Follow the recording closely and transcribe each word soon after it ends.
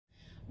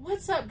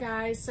What's up,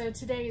 guys? So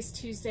today is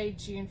Tuesday,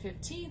 June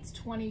 15th,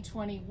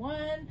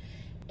 2021,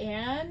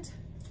 and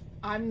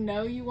I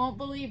know you won't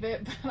believe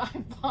it, but I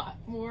bought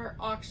more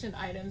auction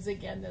items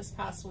again this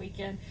past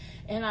weekend,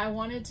 and I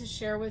wanted to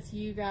share with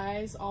you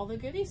guys all the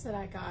goodies that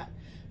I got.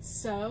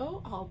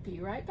 So I'll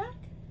be right back.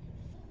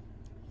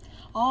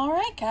 All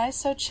right, guys,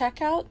 so check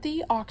out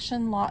the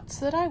auction lots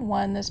that I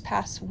won this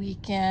past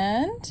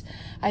weekend.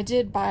 I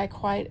did buy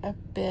quite a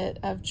bit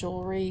of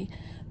jewelry.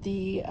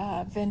 The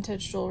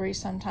vintage jewelry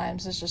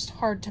sometimes is just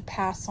hard to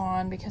pass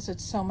on because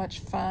it's so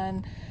much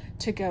fun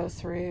to go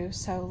through.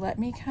 So let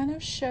me kind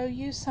of show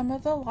you some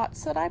of the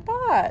lots that I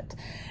bought.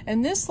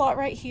 And this lot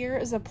right here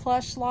is a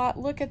plush lot.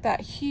 Look at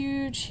that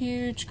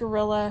huge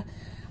gorilla.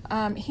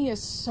 He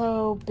is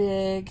so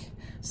big.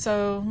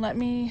 So let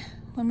me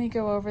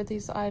go over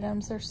these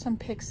items. There's some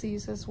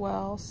pixies as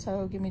well,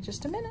 so give me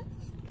just a minute.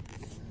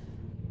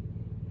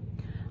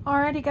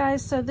 Alrighty,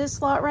 guys, so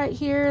this lot right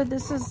here,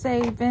 this is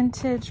a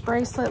vintage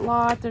bracelet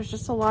lot. There's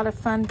just a lot of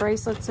fun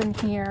bracelets in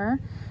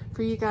here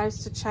for you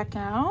guys to check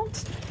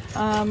out.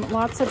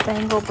 Lots of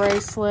bangle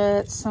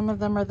bracelets. Some of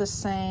them are the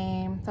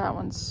same. That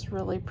one's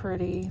really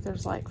pretty.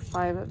 There's like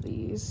 5 of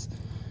these.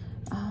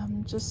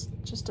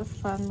 Just a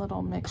fun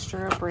little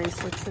mixture of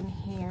bracelets in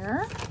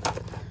here.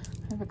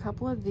 I have a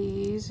couple of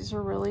these. These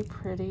are really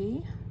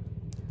pretty.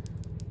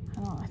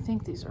 I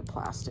think these are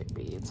plastic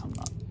beads. I'm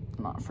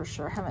not for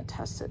sure. I haven't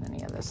tested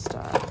any of this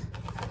stuff.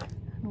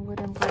 And a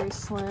wooden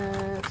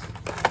bracelet.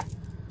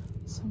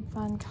 Some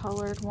fun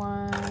colored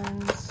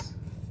ones.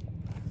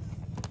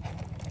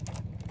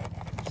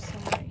 There's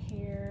some right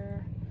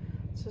here.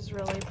 This is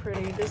really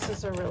pretty. This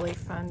is a really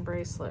fun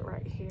bracelet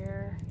right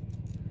here.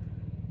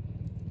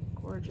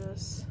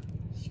 Gorgeous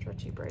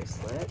stretchy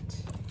bracelet.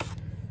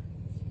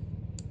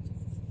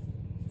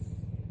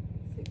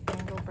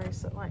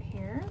 Bracelet right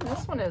here.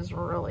 This one is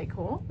really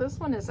cool. This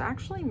one is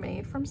actually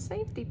made from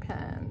safety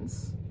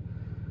pins.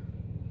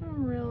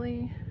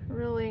 Really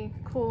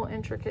cool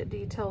intricate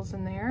details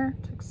in there.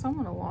 Took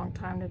someone a long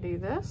time to do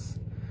this.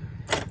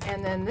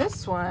 And then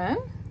this one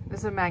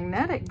is a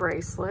magnetic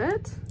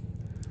bracelet.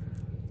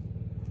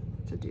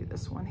 To do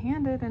this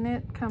one-handed, and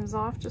it comes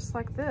off just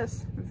like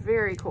this.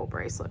 Very cool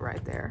bracelet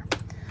right there.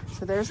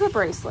 So there's the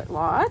bracelet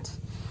lot.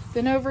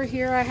 Then over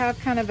here I have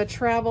kind of a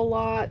travel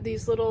lot.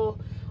 These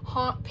little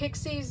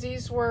pixies,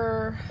 these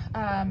were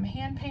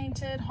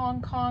hand-painted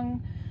Hong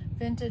Kong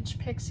vintage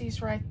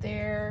pixies right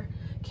there.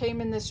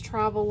 Came in this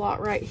travel lot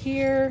right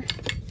here.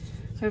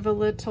 I have a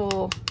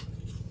little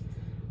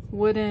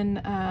wooden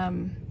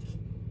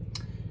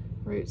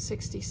Route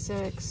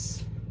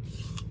 66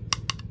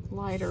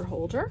 lighter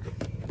holder.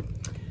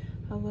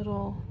 A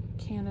little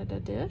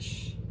Canada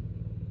dish.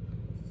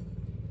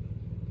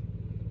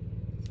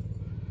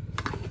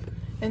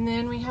 And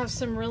then we have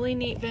some really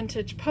neat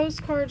vintage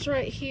postcards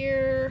right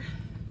here.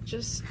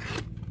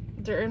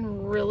 They're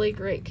in really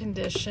great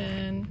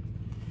condition.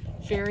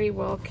 Very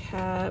well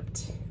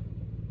kept.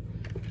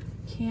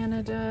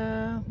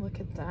 Canada, look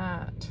at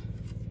that.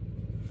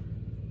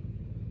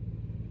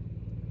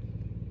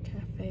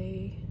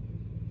 Cafe.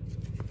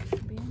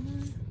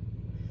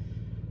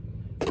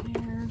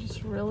 There,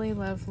 just really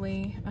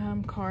lovely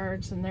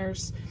cards. And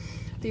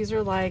these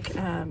are like,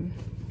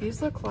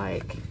 these look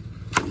like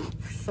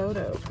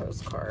photo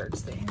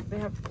postcards. They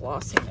have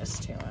glossiness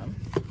to them.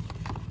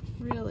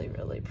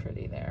 Really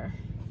pretty there.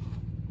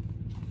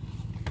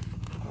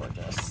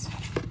 Gorgeous.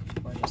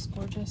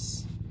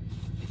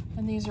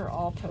 And these are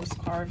all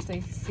postcards.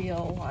 They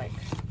feel like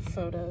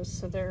photos,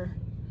 so they're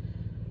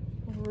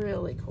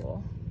really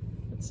cool.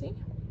 Let's see,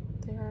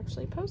 they are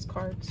actually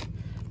postcards.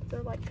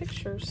 They're like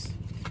pictures.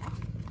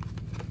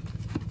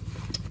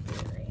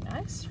 Very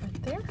nice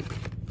right there.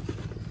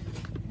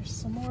 There's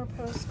some more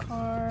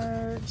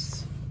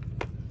postcards.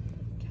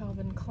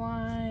 Calvin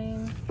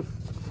Klein.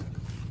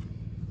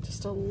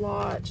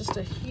 Just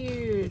a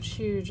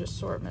huge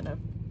assortment of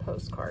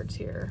postcards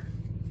here.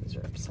 These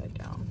are upside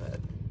down, but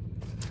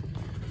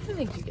I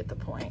think you get the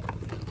point.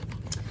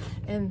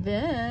 And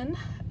then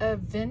a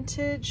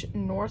vintage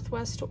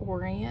Northwest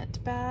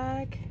Orient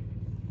bag.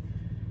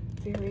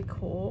 Very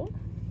cool.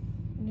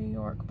 New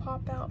York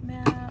pop-out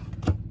map.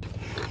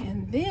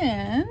 And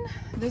then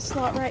this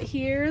lot right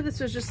here, this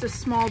was just a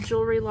small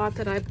jewelry lot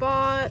that I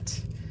bought.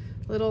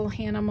 Little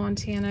Hannah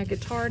Montana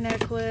guitar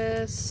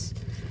necklace.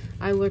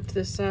 I looked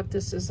this up.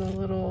 This is a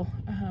little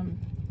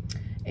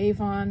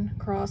Avon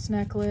cross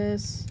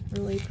necklace.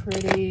 Really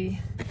pretty.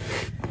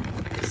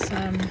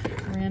 Some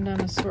random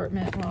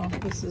assortment. Well,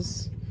 this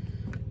is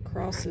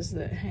crosses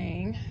that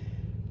hang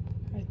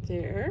right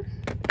there.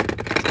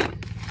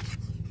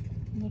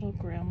 Little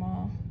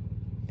grandma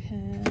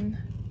pin.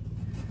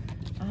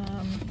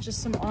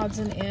 Just some odds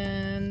and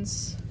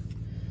ends.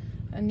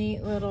 A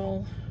neat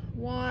little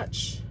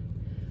watch.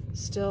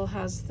 Still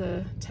has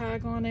the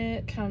tag on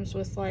it. Comes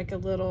with like a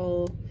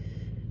little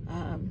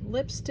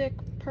lipstick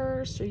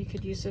purse, or you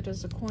could use it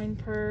as a coin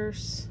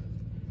purse.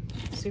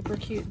 Super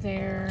cute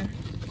there.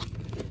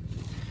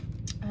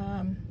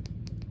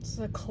 This is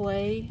a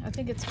clay, I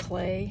think it's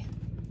clay,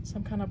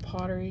 some kind of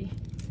pottery.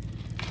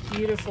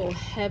 Beautiful,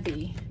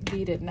 heavy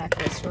beaded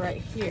necklace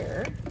right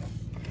here.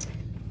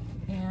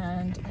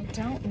 And I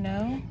don't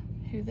know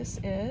who this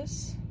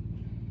is.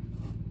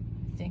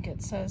 I think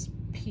it says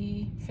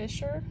P.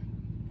 Fisher.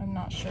 I'm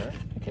not sure.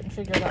 I couldn't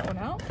figure that one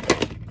out.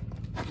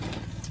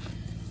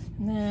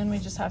 And then we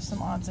just have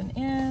some odds and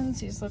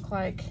ends. These look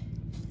like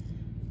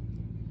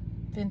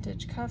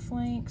vintage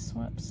cufflinks.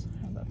 Whoops,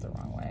 I have that the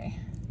wrong way.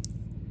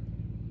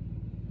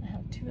 I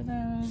have 2 of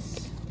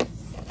those.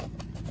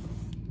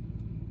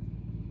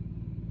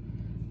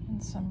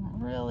 And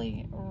some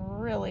really,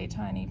 really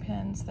tiny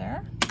pins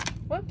there.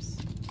 Whoops.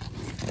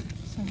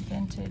 Some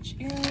vintage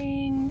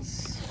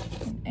earrings,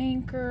 an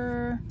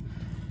anchor.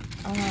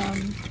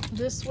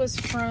 This was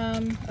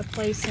from a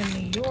place in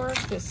New York,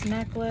 this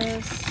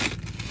necklace.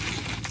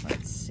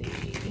 Let's see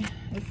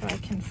if I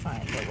can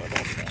find the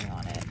little thing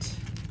on it.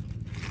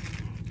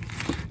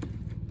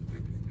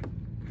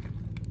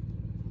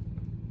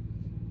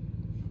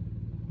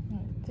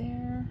 Right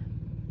there.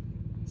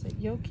 Is it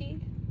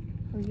Yoki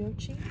or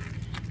Yochi?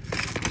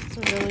 It's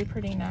a really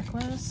pretty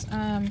necklace.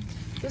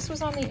 This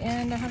was on the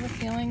end. I have a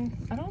feeling,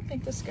 I don't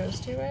think this goes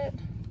to it.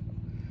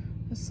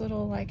 This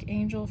little like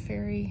angel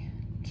fairy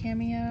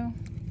cameo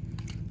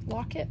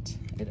locket.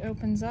 It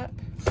opens up.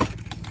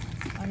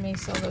 I may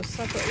sell those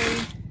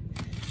separately.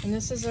 And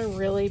this is a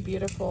really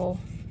beautiful,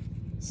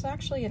 it's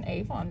actually an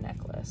Avon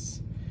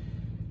necklace.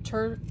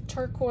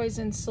 Turquoise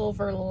and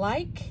silver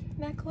like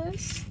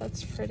necklace.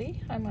 That's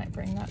pretty. I might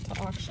bring that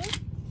to auction.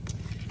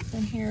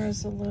 Then here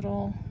is a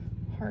little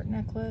heart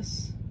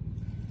necklace.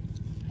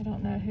 I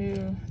don't know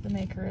who the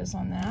maker is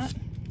on that.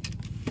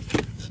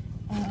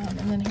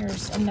 And then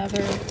here's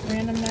another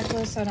random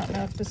necklace. I don't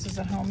know if this is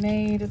a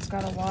homemade. It's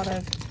got a lot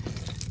of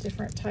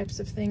different types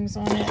of things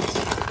on it.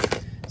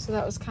 So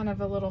that was kind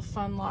of a little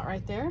fun lot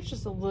right there. It's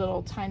just a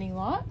little tiny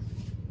lot.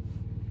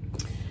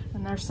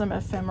 And there's some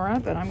ephemera,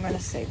 but I'm going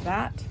to save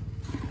that.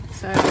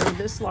 So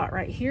this lot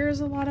right here is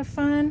a lot of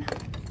fun.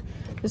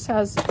 This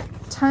has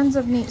tons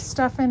of neat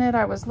stuff in it.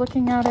 I was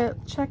looking at it.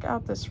 Check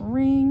out this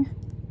ring.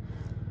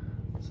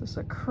 This is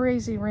a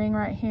crazy ring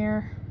right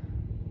here.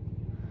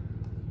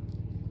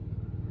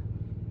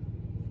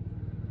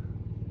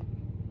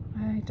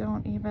 I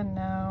don't even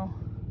know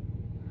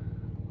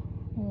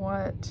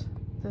what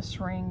this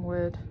ring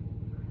would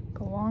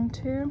belong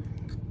to.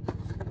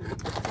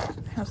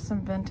 I have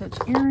some vintage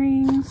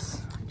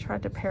earrings. I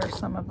tried to pair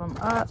some of them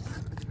up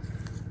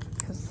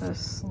because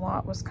this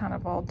lot was kind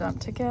of all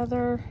dumped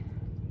together.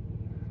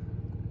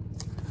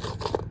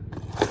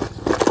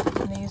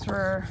 And these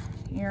were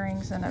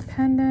earrings and a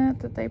pendant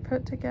that they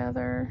put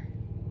together.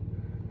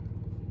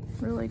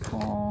 Really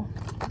cool.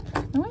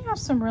 And we have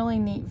some really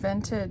neat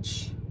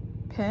vintage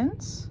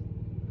pins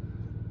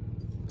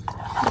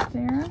right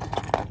there.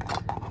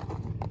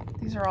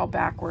 These are all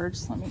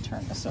backwards. Let me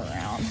turn this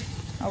around.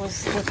 I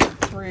was looking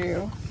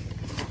through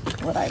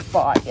what I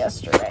bought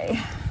yesterday.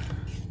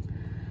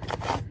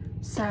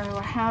 So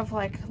I have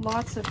like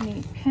lots of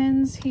neat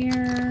pins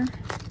here.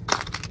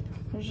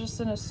 There's just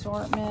an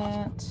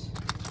assortment.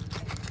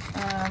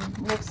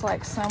 Looks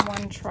like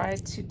someone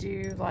tried to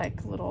do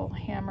like little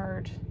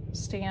hammered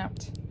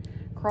stamped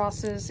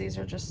crosses. These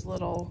are just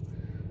little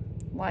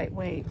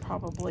lightweight,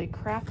 probably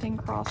crafting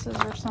crosses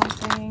or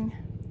something.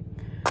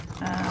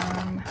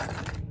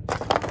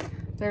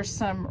 There's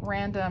some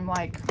random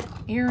like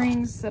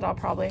earrings that I'll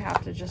probably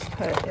have to just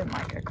put in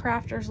like a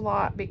crafter's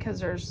lot because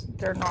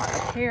they're not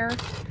a pair.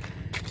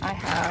 I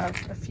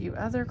have a few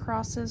other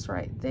crosses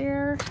right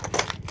there.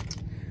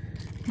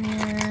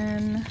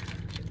 And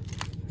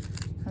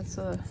that's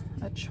a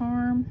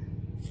charm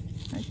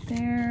right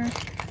there.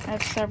 I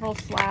have several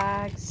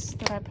flags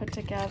that I put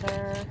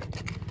together.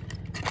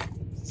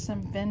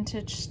 Some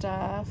vintage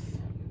stuff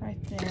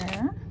right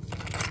there.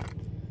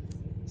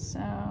 So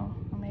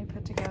I may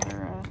put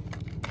together a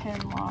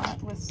pin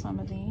lot with some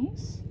of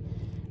these.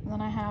 And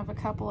then I have a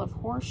couple of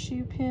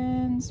horseshoe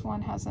pins.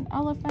 One has an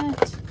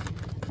elephant,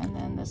 and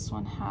then this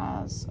one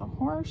has a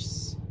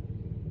horse.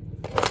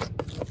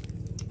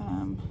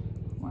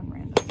 One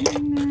random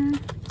thing there.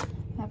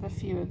 I have a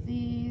few of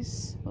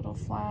these little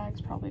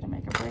flags, probably to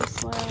make a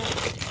bracelet.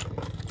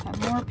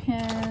 Have more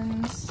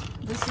pins.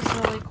 This is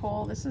really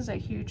cool. This is a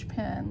huge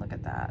pin. Look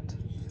at that.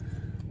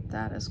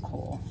 That is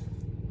cool.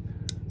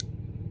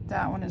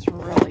 That one is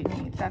really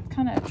neat. That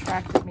kind of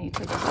attracted me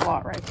to this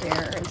lot right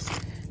there, is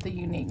the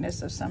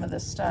uniqueness of some of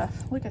this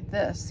stuff. Look at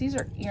this. These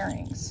are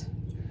earrings.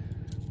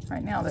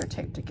 Right now they're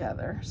taped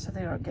together so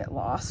they don't get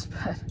lost,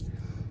 but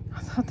I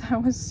thought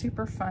that was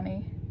super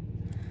funny.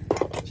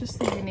 Just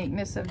the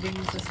uniqueness of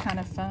these is kind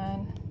of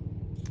fun.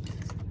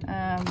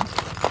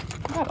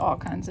 I've got all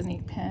kinds of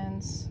neat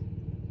pins.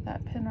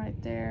 That pin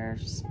right there.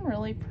 Just some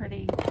really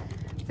pretty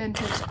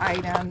vintage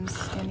items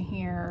in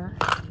here.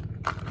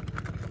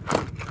 A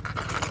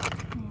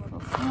little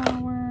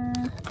flower.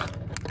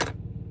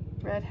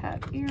 Red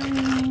hat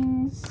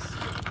earrings.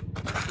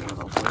 A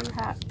little blue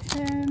hat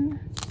pin.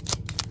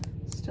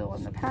 Still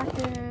in the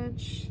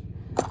package.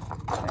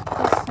 Check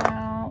this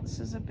out. This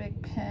is a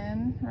big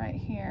pin right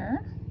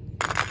here.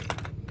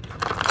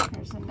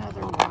 Here's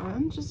another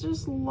one.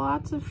 Just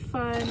lots of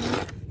fun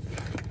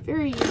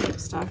very unique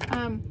stuff.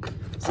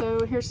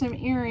 So here's some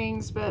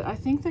earrings, but I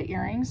think the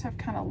earrings have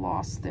kind of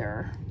lost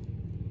their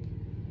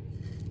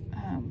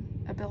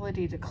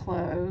ability to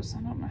close.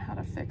 I don't know how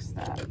to fix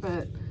that,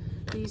 but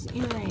these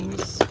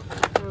earrings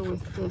go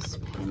with this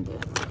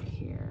pendant right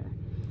here.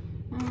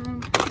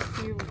 A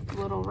few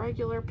little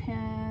regular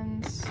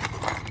pins.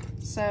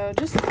 So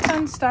just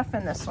fun stuff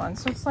in this one.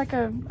 So it's like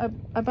a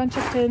bunch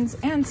of pins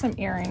and some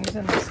earrings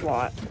in this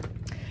lot.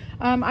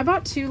 I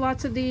bought 2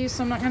 lots of these,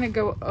 so I'm not going to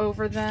go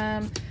over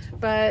them.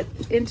 But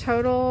in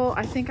total,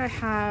 I think I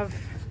have,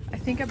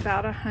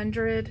 about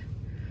 100,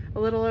 a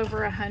little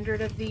over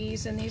 100 of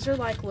these. And these are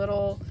like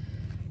little,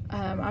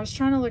 I was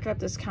trying to look up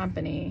this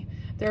company.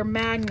 They're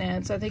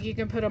magnets. I think you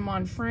can put them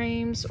on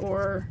frames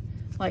or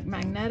like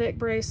magnetic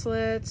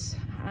bracelets.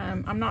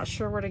 I'm not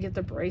sure where to get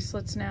the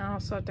bracelets now,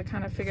 so I have to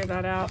kind of figure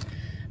that out.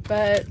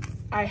 But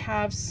I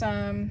have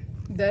some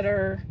that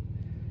are,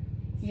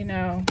 you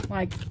know,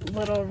 like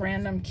little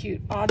random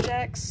cute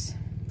objects.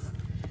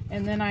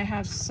 And then I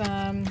have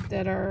some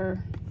that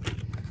are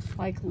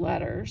like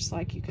letters,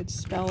 like you could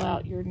spell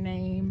out your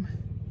name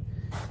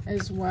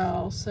as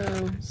well.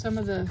 So some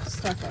of the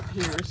stuff up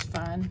here is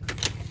fun.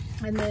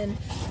 And then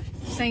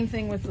same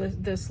thing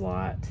with this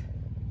lot,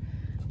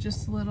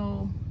 just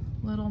little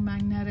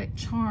magnetic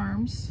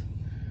charms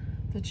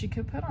that you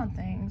could put on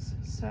things.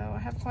 So I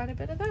have quite a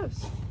bit of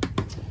those.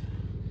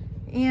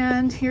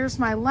 And here's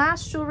my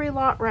last jewelry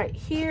lot right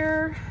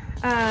here.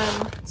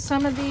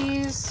 Some of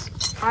these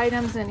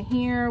items in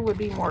here would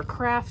be more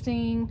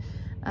crafting.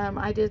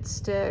 I did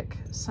stick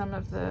some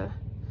of the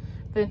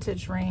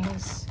vintage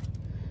rings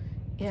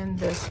in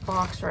this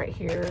box right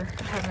here.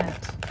 I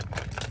haven't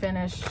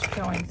finished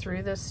going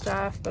through this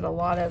stuff, but a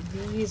lot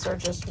of these are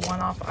just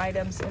one-off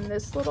items in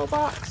this little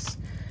box.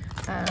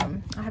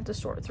 I have to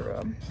sort through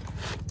them.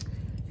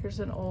 Here's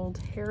an old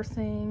hair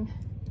thing.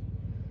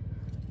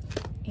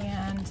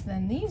 And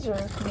then these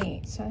are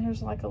neat. So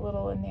here's like a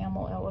little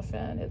enamel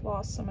elephant. It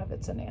lost some of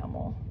its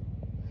enamel,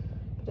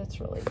 but it's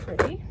really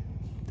pretty.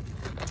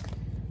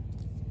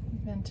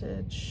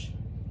 Vintage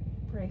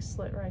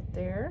bracelet right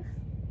there.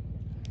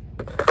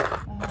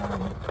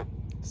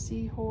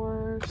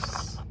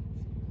 Seahorse.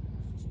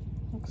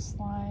 Looks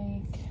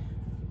like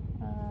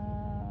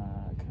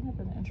kind of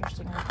an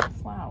interesting looking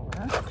flower.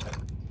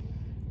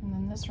 And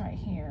then this right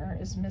here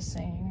is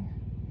missing.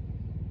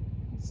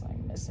 It's like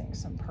missing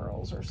some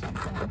pearls or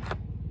something.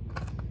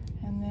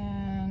 And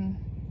then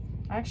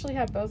I actually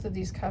have both of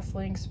these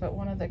cufflinks, but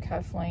one of the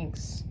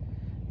cufflinks,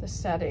 the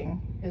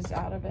setting is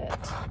out of it.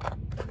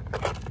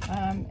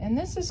 And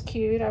this is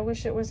cute. I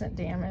wish it wasn't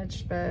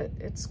damaged, but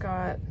it's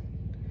got,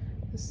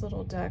 this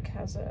little duck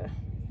has a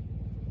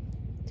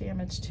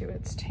damage to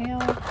its tail.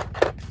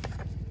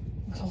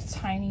 Little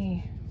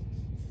tiny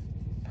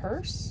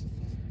purse.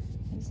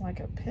 It's like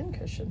a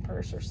pincushion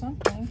purse or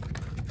something.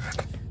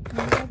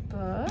 There's a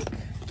book.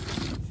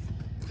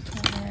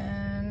 And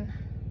then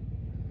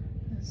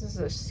this is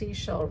a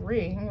seashell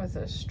ring with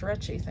a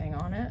stretchy thing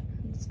on it.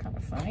 It's kind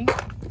of funny.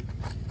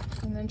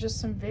 And then just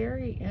some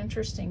very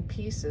interesting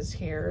pieces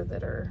here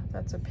that are,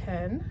 that's a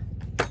pen.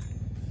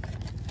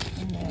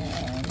 And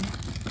then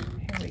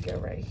here we go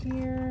right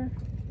here.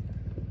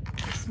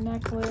 This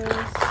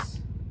necklace.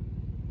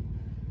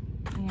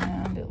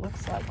 And it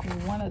looks like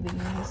one of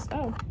these,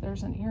 oh,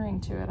 there's an earring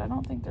to it. I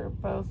don't think they're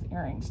both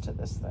earrings to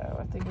this though.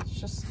 I think it's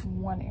just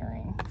one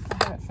earring.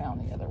 I haven't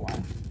found the other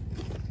one.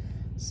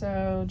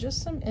 So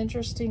just some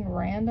interesting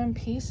random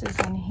pieces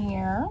in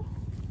here.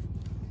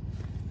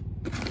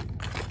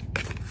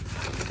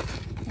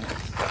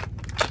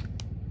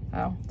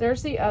 Oh,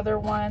 there's the other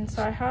one.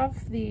 So I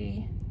have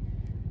the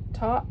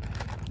top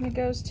that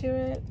goes to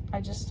it.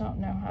 I just don't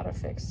know how to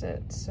fix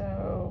it.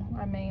 So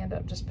I may end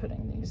up just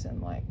putting these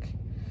in like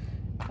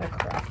a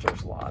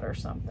crafter's lot or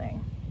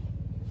something.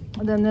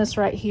 And then this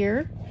right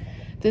here,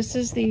 this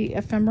is the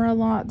ephemera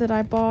lot that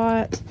I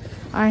bought.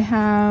 I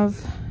have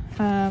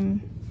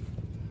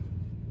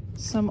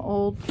some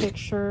old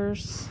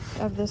pictures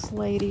of this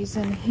lady's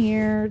in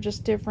here,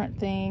 just different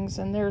things.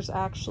 And there's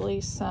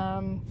actually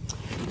some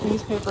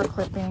newspaper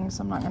clippings.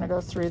 I'm not going to go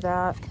through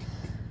that,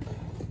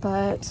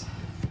 but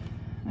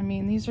I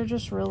mean, these are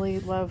just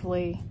really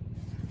lovely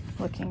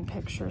looking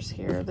pictures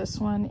here. This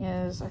one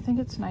is, I think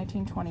it's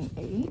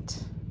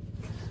 1928.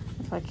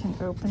 If I can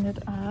open it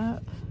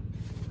up.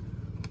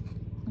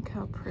 Look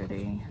how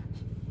pretty.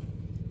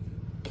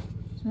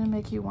 It's gonna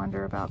make you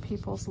wonder about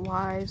people's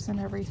lives and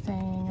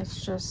everything.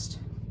 It's just,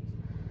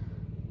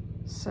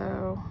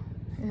 so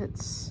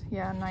it's,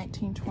 yeah,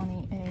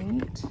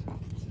 1928.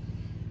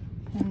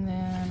 And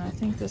then I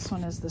think this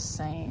one is the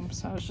same.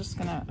 So I was just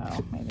gonna,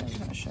 oh, maybe I was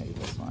gonna show you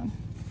this one.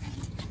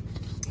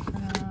 I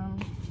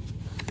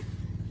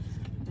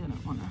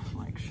didn't want to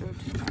like show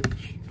too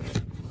much,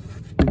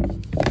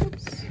 but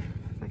oops,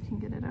 if I can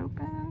get it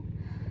open.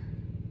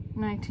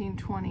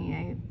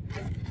 1928.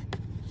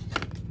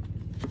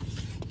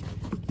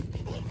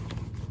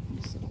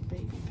 These little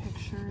baby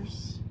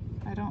pictures.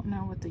 I don't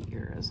know what the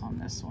year is on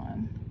this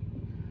one,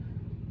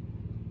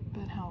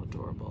 but how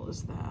adorable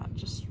is that?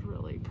 Just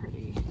really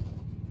pretty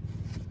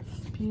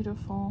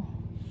Beautiful,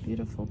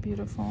 beautiful,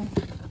 beautiful.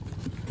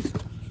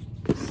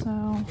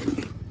 So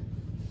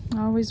I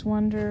always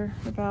wonder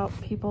about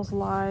people's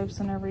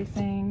lives and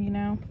everything, you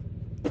know.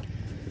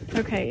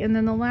 Okay, and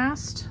then the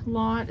last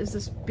lot is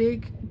this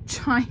big,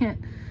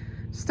 giant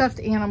stuffed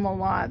animal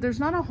lot.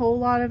 There's not a whole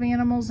lot of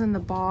animals in the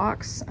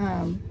box.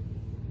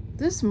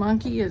 This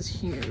monkey is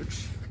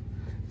huge.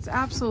 It's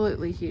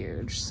absolutely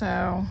huge.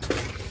 So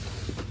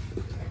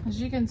as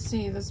you can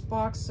see, this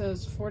box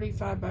says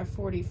 45 by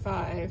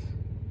 45,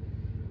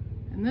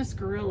 and this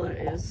gorilla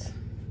is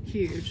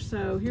huge.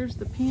 So here's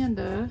the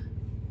panda.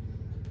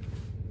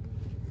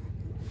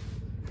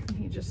 And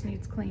he just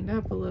needs cleaned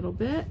up a little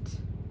bit.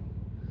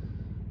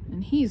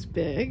 And he's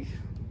big.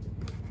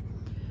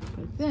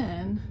 But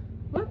then,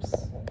 whoops,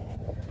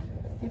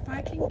 if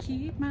I can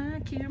keep my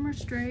camera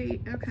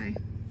straight, okay.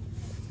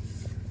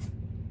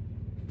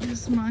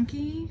 This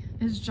monkey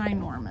is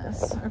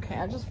ginormous. Okay,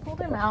 I just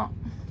pulled him out.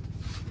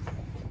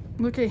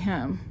 Look at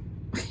him.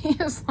 He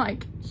is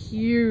like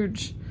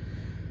huge.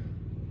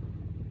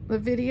 The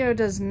video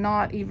does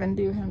not even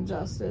do him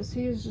justice.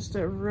 He is just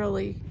a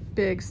really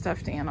big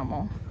stuffed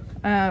animal.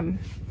 I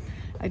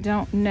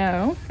don't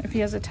know if he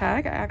has a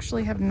tag. I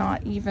actually have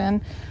not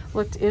even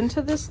looked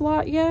into this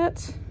lot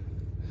yet.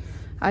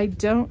 I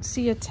don't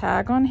see a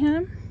tag on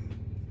him,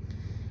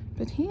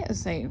 but he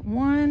is a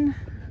one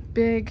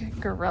big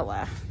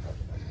gorilla.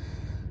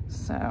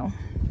 So,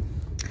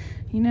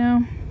 you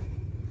know,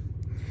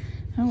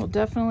 I will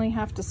definitely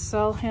have to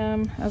sell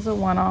him as a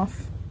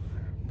one-off,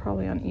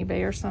 probably on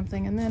eBay or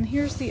something. And then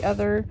here's the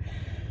other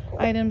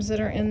items that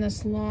are in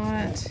this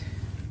lot.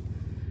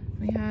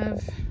 We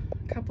have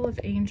a couple of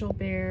angel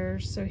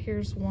bears. So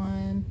here's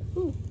one.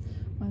 Ooh,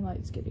 my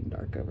light's getting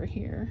dark over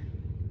here.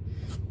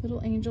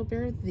 Little angel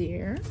bear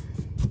there.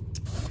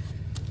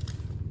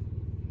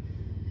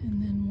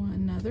 And then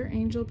another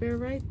angel bear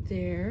right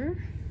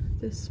there.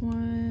 This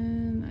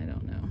one, I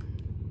don't know.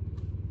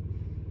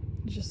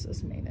 It just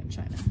says made in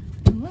China.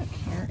 And look,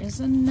 here is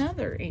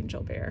another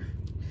angel bear.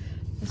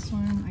 This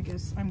one,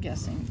 I'm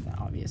guessing,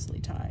 obviously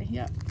Thai.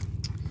 Yep.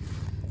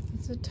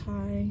 It's a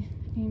Thai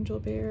angel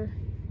bear.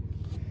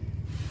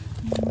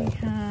 And we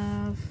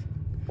have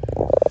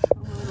a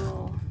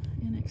little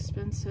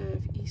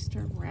inexpensive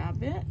Easter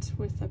rabbit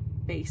with a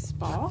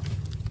baseball.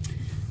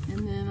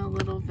 And then a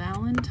little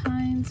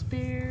Valentine's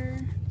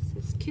bear.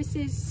 This is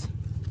Kisses.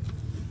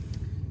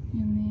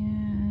 And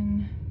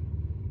then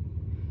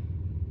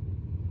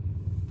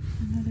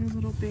another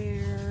little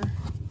bear.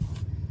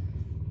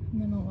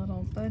 And then a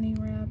little bunny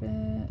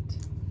rabbit.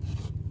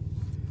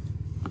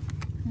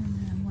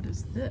 And then what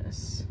is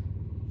this?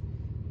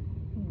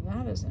 Well,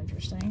 that is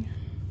interesting.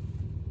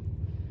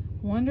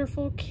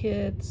 Wonderful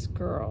Kids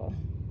Girl.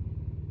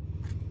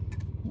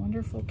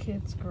 Wonderful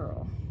Kids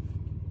Girl.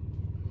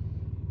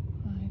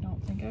 I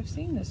don't think I've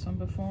seen this one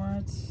before.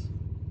 It's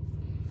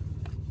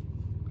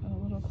got a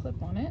little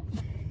clip on it.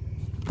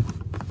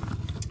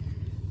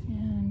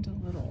 And a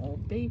little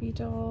old baby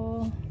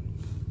doll.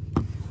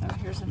 Oh,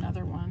 here's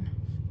another one.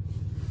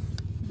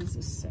 What does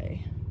this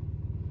say?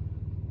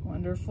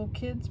 Wonderful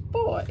Kids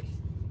Boy.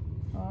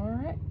 All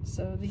right,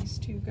 so these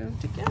two go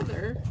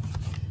together.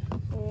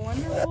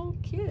 Wonderful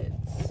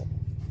Kids.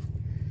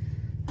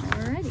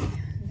 Alrighty,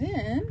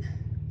 then,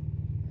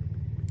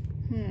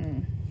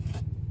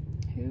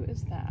 who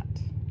is that?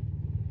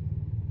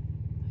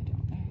 I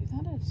don't know who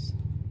that is.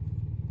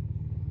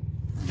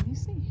 Let me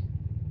see.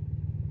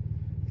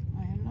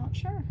 I am not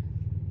sure.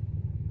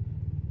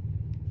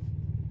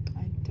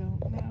 I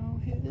don't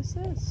know who this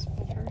is,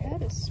 but her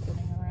head is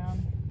spinning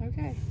around.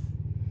 Okay,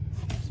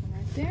 there's one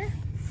right there.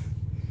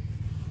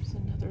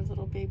 Another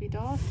little baby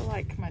doll. I feel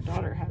like my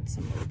daughter had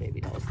some little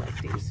baby dolls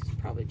like these. It's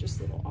probably just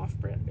little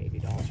off-brand baby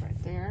dolls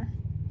right there.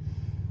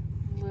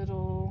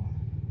 Little,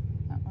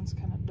 that one's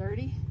kind of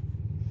dirty.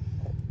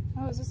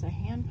 Oh, is this a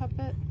hand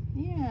puppet?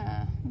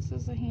 Yeah, this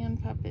is a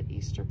hand puppet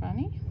Easter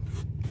bunny.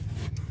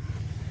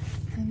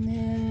 And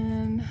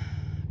then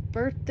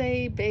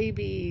birthday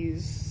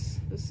babies.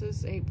 This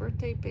is a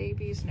birthday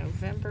baby's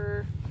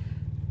November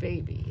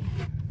baby.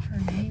 Her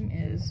name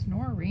is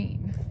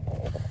Noreen.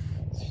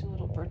 She's a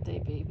little birthday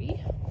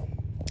baby.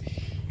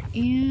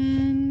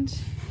 And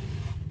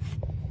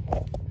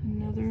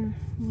another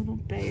little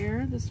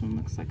bear. This one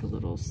looks like a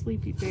little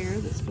sleepy bear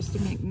that's supposed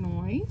to make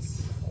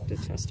noise. To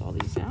test all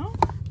these out.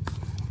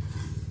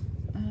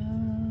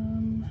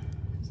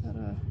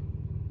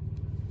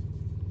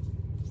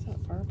 Is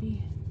that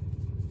Barbie?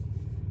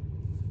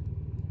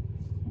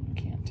 I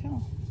can't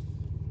tell.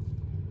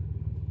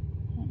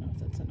 I don't know if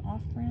that's an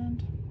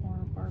off-brand or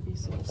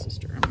Barbie's little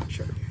sister. I'm not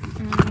sure.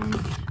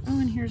 Oh,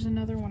 and here's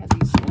another one of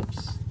these.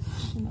 Oops.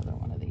 Another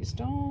one of these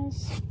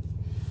dolls.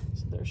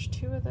 So there's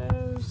two of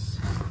those.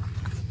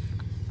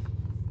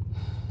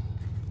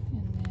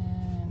 And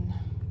then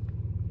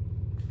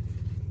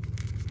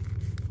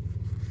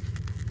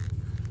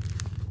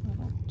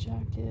little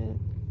jacket.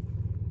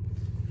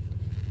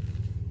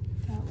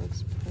 That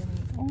looks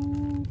pretty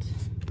old.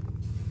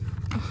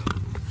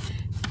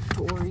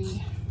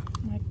 Dory.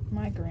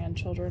 My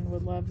grandchildren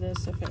would love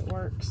this if it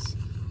works.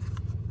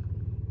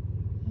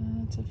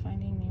 That's a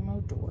Finding Nemo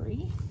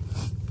Dory.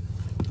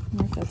 I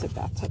wonder if that's a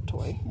bathtub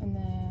toy. And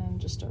then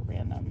just a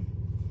random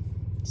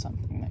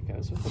something that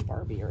goes with the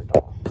Barbie or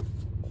doll.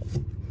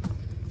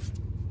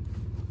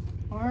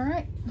 All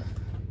right.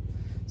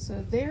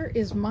 So there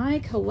is my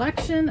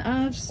collection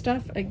of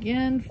stuff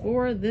again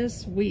for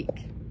this week.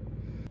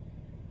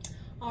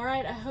 All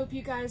right, I hope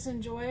you guys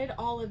enjoyed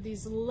all of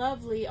these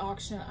lovely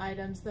auction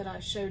items that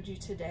I showed you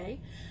today.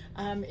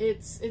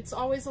 It's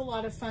always a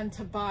lot of fun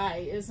to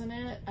buy, isn't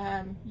it?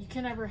 You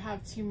can never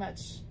have too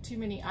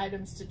many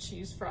items to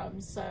choose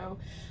from. So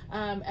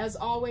as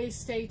always,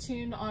 stay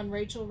tuned on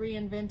Rachel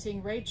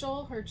Reinventing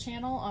Rachel, her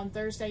channel on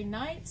Thursday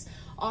nights,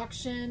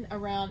 auction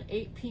around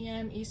 8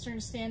 p.m. Eastern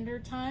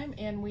Standard Time,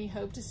 and we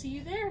hope to see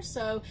you there.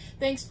 So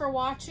thanks for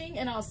watching,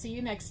 and I'll see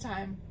you next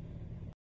time.